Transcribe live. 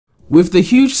With the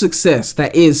huge success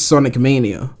that is Sonic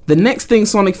Mania, the next thing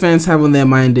Sonic fans have on their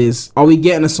mind is, are we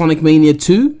getting a Sonic Mania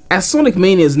 2? As Sonic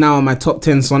Mania is now in my top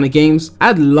 10 Sonic games,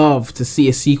 I'd love to see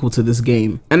a sequel to this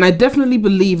game, and I definitely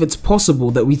believe it's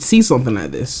possible that we'd see something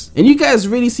like this. And you guys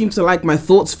really seem to like my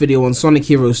thoughts video on Sonic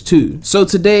Heroes 2, so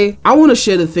today I want to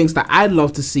share the things that I'd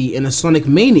love to see in a Sonic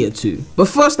Mania 2. But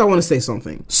first I want to say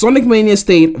something. Sonic Mania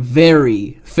stayed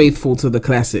very faithful to the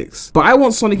classics, but I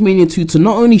want Sonic Mania 2 to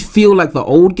not only feel like the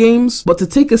old games, but to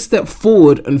take a step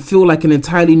forward and feel like an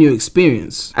entirely new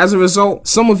experience. As a result,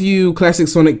 some of you classic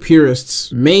Sonic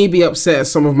purists may be upset at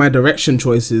some of my direction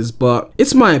choices, but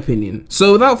it's my opinion.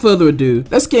 So without further ado,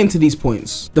 let's get into these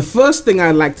points. The first thing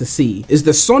I'd like to see is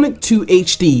the Sonic 2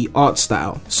 HD art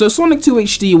style. So Sonic 2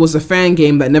 HD was a fan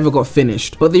game that never got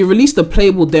finished, but they released a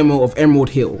playable demo of Emerald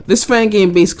Hill. This fan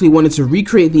game basically wanted to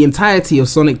recreate the entirety of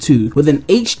Sonic 2 with an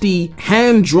HD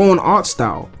hand-drawn art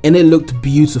style, and it looked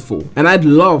beautiful. And I'd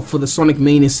love for the Sonic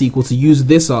Mania sequel to use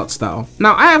this art style.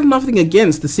 Now I have nothing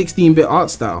against the 16-bit art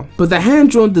style, but the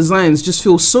hand-drawn designs just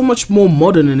feel so much more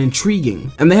modern and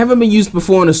intriguing, and they haven't been used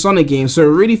before in a Sonic game, so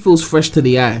it really feels fresh to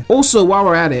the eye. Also, while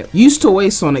we're at it, use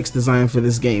Toei Sonic's design for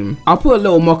this game. I'll put a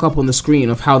little mock-up on the screen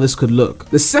of how this could look.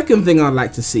 The second thing I'd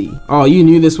like to see, oh, you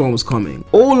knew this one was coming,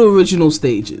 all original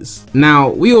stages. Now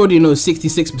we already know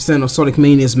 66% of Sonic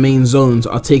Mania's main zones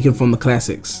are taken from the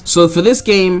classics, so for this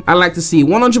game I'd like to see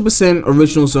 100%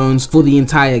 original zones for the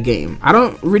entire game. I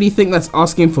don't really think that's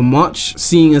asking for much,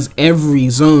 seeing as every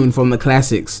zone from the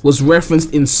classics was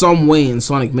referenced in some way in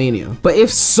Sonic Mania. But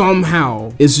if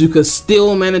somehow Iizuka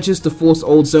still manages to force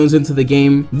old zones into the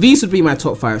game, these would be my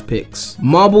top 5 picks: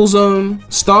 Marble Zone,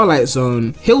 Starlight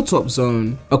Zone, Hilltop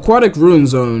Zone, Aquatic Ruin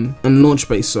Zone, and Launch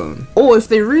Base Zone. Or if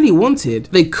they really wanted,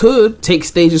 they could take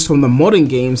stages from the modern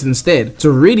games instead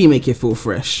to really make it feel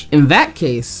fresh. In that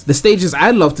case, the stages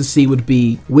I'd love to see would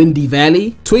be Windy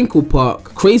Valley, Twinkle Park,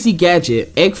 Crazy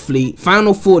Gadget, Egg Fleet,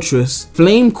 Final Fortress,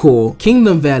 Flame Core,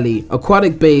 Kingdom Valley,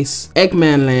 Aquatic Base,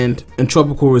 Eggman Land, and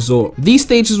Tropical Resort. These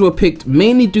stages were picked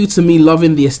mainly due to me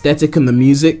loving the aesthetic and the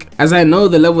music, as I know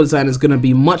the level design is going to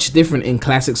be much different in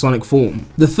classic Sonic form.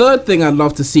 The third thing I'd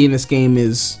love to see in this game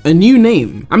is a new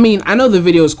name. I mean, I know the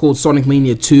video is called Sonic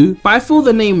Mania 2, but I feel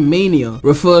the name Mania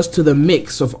refers to the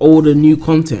mix of old and new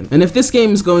content, and if this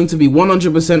game is going to be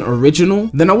 100% original,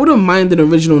 then I wouldn't mind an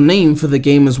original name for the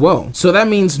game as well. So that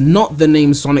means not the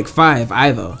name Sonic 5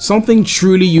 either, something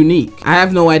truly unique. I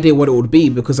have no idea what it would be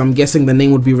because I'm guessing the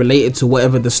name would be related to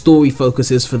whatever the story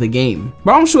focus is for the game,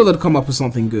 but I'm sure they'll come up with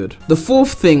something good. The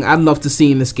fourth thing I'd love to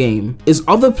see in this game is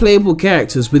other playable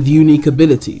characters with unique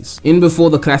abilities. In before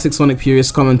the classic Sonic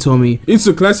purists come and tell me, it's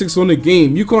a classic Sonic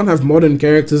game, you can't have modern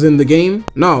characters in the game.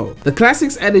 No, the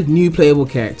classics added new playable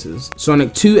characters.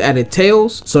 Sonic 2 added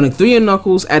Tails, Sonic 3 and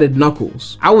Knuckles added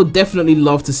Knuckles. I would definitely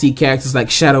love to see characters like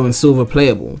Shadow and Silver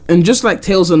playable. And just like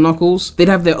Tails and Knuckles, they'd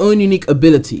have their own unique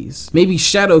abilities. Maybe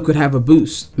Shadow could have a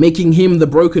boost, making him the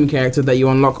broken character that you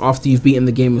unlock after you've beaten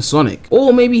the game with Sonic.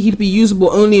 Or maybe he'd be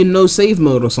usable only in no save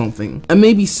mode or something. And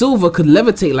maybe Silver could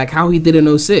levitate like how he did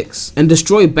in 06, and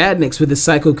destroy badniks with his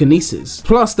psychokinesis.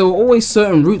 Plus, there were always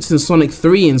certain routes in Sonic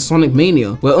 3 and Sonic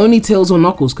Mania where only Tails or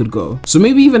Knuckles could go. So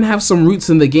maybe even have some routes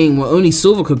in the game where only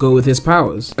Silver could go with his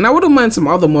powers. And I wouldn't mind some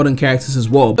other modern characters as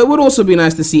well. It would also be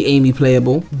nice to see Amy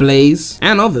playable, Blaze,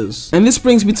 and others. And this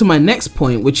brings me to my next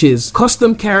point, which is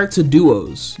custom character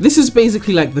duos. This is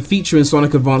basically like the feature in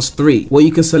Sonic Advance 3, where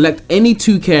you can select any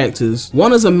two characters,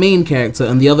 one as a main character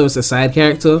and the other as a side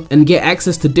character, and get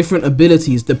access to different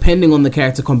abilities depending on the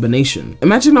character combination.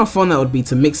 Imagine how fun that would be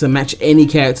to mix and match any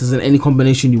characters in any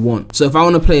combination you want. So if I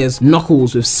want to play as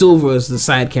Knuckles with Silver as the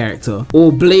side character,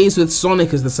 or Blaze with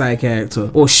Sonic as the side character,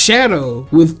 or Shadow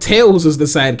with Tails as the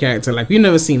side character, like we've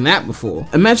never seen that before.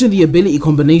 Imagine the ability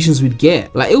combinations we'd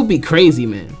get. Like, it would be crazy,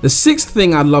 man. The sixth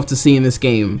thing I'd love to see in this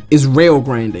game is rail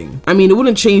grinding. I mean, it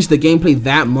wouldn't change the gameplay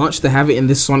that much to have it in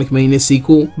this Sonic Mania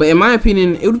sequel, but in my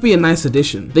opinion, it would be a nice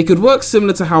addition. They could work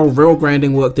similar to how rail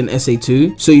grinding worked in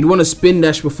SA2, so you'd want to spin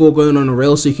dash before going on a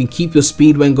rail so you can keep your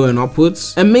speed when going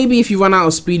upwards, and maybe if you run out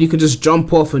of speed you could just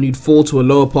jump off and you'd fall to a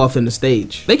lower path in the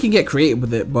stage. They can get creative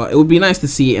with it, but it would be nice to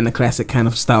see it in a classic kind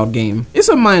of styled game. It's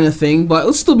a minor thing, but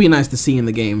it'll still be nice to see in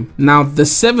the game. Now, the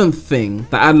seventh thing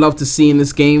that I'd love to see in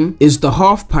this game is the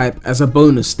half pipe as a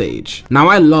bonus stage. Now,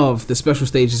 I love the special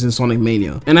stages in Sonic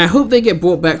Mania, and I hope they get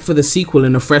brought back for the sequel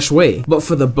in a fresh way, but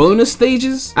for the bonus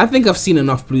stages, I think I've seen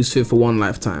enough Blues Fit for one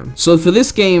lifetime. So for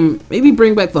this game, maybe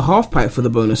bring back the half pipe for the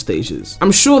bonus stages.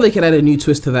 I'm sure they could add a new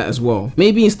twist to that as well.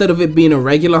 Maybe instead of it being a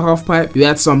regular half pipe, you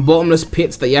add some bottomless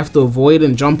pits that you have to avoid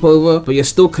and jump over, but you're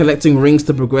still collecting rings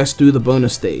to progress through the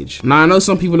bonus stage. Now, I know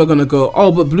some people are gonna go,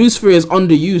 oh, but Blue Sphere is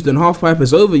underused and half pipe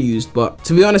is overused, used, but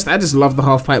to be honest, I just love the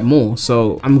half pipe more,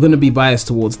 so I'm gonna be biased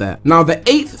towards that. Now the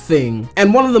 8th thing,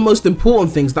 and one of the most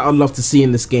important things that I'd love to see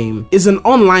in this game, is an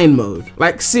online mode.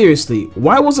 Like seriously,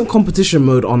 why wasn't competition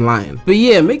mode online? But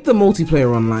yeah, make the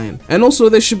multiplayer online. And also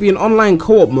there should be an online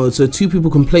co-op mode so 2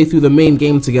 people can play through the main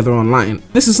game together online.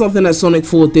 This is something that Sonic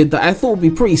 4 did that I thought would be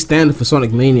pretty standard for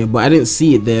Sonic Mania, but I didn't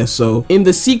see it there, so in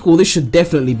the sequel this should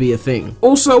definitely be a thing.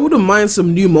 Also, I wouldn't mind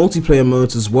some new multiplayer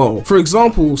modes as well. For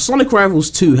example, Sonic Rivals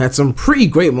 2 had some pretty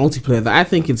great multiplayer that I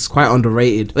think is quite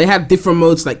underrated. They had different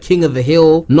modes like King of the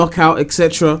Hill, Knockout,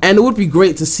 etc. And it would be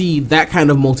great to see that kind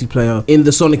of multiplayer in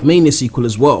the Sonic Mania sequel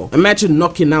as well. Imagine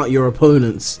knocking out your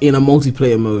opponents in a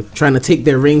multiplayer mode, trying to take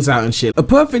their rings out and shit. A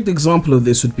perfect example of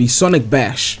this would be Sonic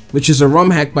Bash, which is a ROM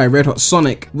hack by Red Hot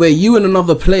Sonic, where you and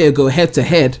another player go head to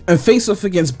head and face off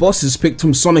against bosses picked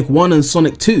from Sonic 1 and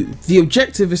Sonic 2. The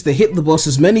objective is to hit the boss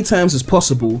as many times as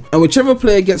possible, and whichever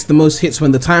player gets the most hits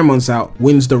when the time runs out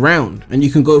wins the round, and you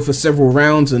can go for several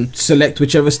rounds and select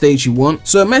whichever stage you want.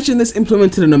 So imagine this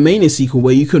implemented in a Mania sequel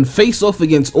where you can face off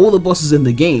against all the bosses in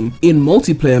the game in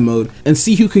multiplayer mode and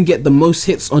see who can get the most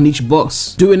hits on each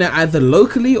boss, doing it either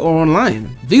locally or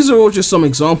online. These are all just some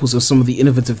examples of some of the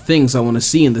innovative things I want to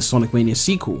see in the Sonic Mania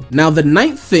sequel. Now the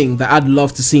 9th thing that I'd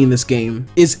love to see in this game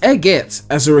is Eggette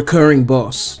as a recurring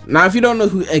boss. Now if you don't know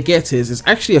who Eggette is, it's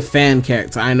actually a fan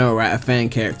character. I know, right, a fan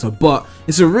character, but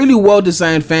it's a really well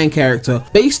designed fan character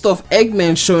based off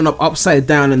Eggman showing up upside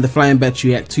down in the Flying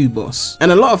Battery Act 2 boss.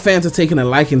 And a lot of fans are taking a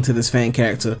liking to this fan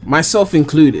character, myself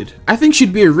included. I think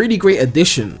she'd be a really great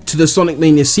addition to the Sonic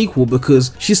Mania sequel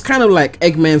because she's kind of like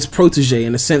Eggman's protege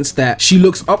in the sense that she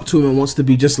looks up to him and wants to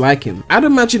be just like him. I'd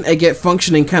imagine Eggette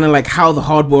functioning kind of like how the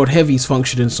hard-boiled heavies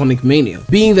functioned in Sonic Mania,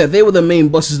 being that they were the main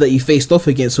bosses that you faced off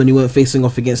against when you weren't facing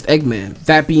off against Eggman.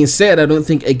 That being said, I don't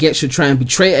think Eggette should try and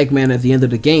betray Eggman at the end of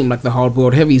the game like the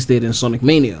hard-boiled heavies did in Sonic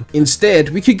Mania. Instead,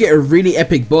 we could get a really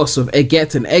epic boss of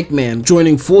Eggette and Eggman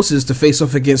joining forces to face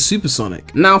off against Super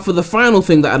Sonic. Now for the final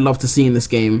thing that I'd love to see in this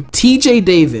game, TJ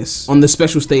Davis on the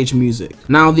special stage music.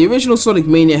 Now the original Sonic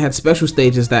Mania had special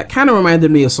stages that kind of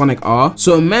reminded me of Sonic R,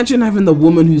 so imagine having the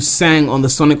woman who sang on the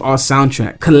Sonic R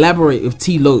soundtrack collaborate with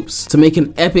T. Lopes to make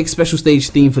an epic special stage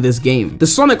theme for this game. The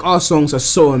Sonic R songs are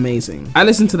so amazing. I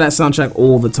listen to that soundtrack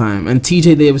all the time, and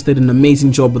TJ Davis did an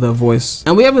amazing job with her voice,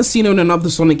 and we haven't seen her in another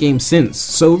Sonic game since,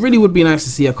 so it really would be nice to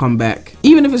see her come back,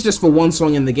 even if it's just for one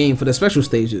song in the game for the special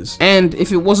stages. And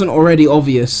if it wasn't already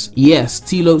obvious, yes,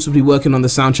 T. Lopes would be working on the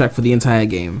soundtrack for the entire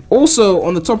game. Also,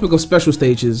 on the topic of special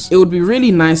stages, it would be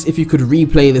really nice if you could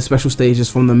replay the special stages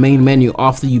from the main menu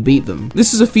after you beat them.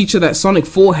 This is a feature that Sonic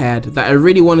 4 had that I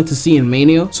really wanted to see in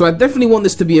Mania, so I definitely want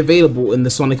this to be available in the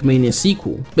Sonic Mania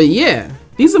sequel. But yeah,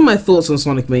 these are my thoughts on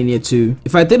Sonic Mania 2.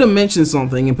 If I didn't mention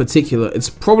something in particular, it's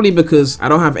probably because I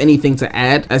don't have anything to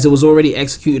add, as it was already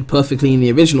executed perfectly in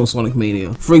the original Sonic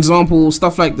Mania. For example,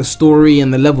 stuff like the story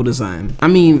and the level design. I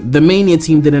mean, the Mania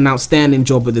team did an outstanding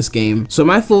job with this game, so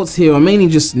my thoughts here are mainly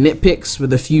just nitpicks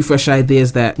with a few fresh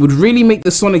ideas that would really make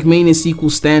the Sonic Mania sequel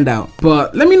stand out.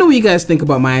 But let me know what you guys think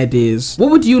about my ideas.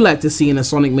 What would you like to see in a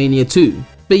Sonic Mania 2?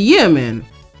 But yeah man,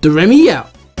 Premy out.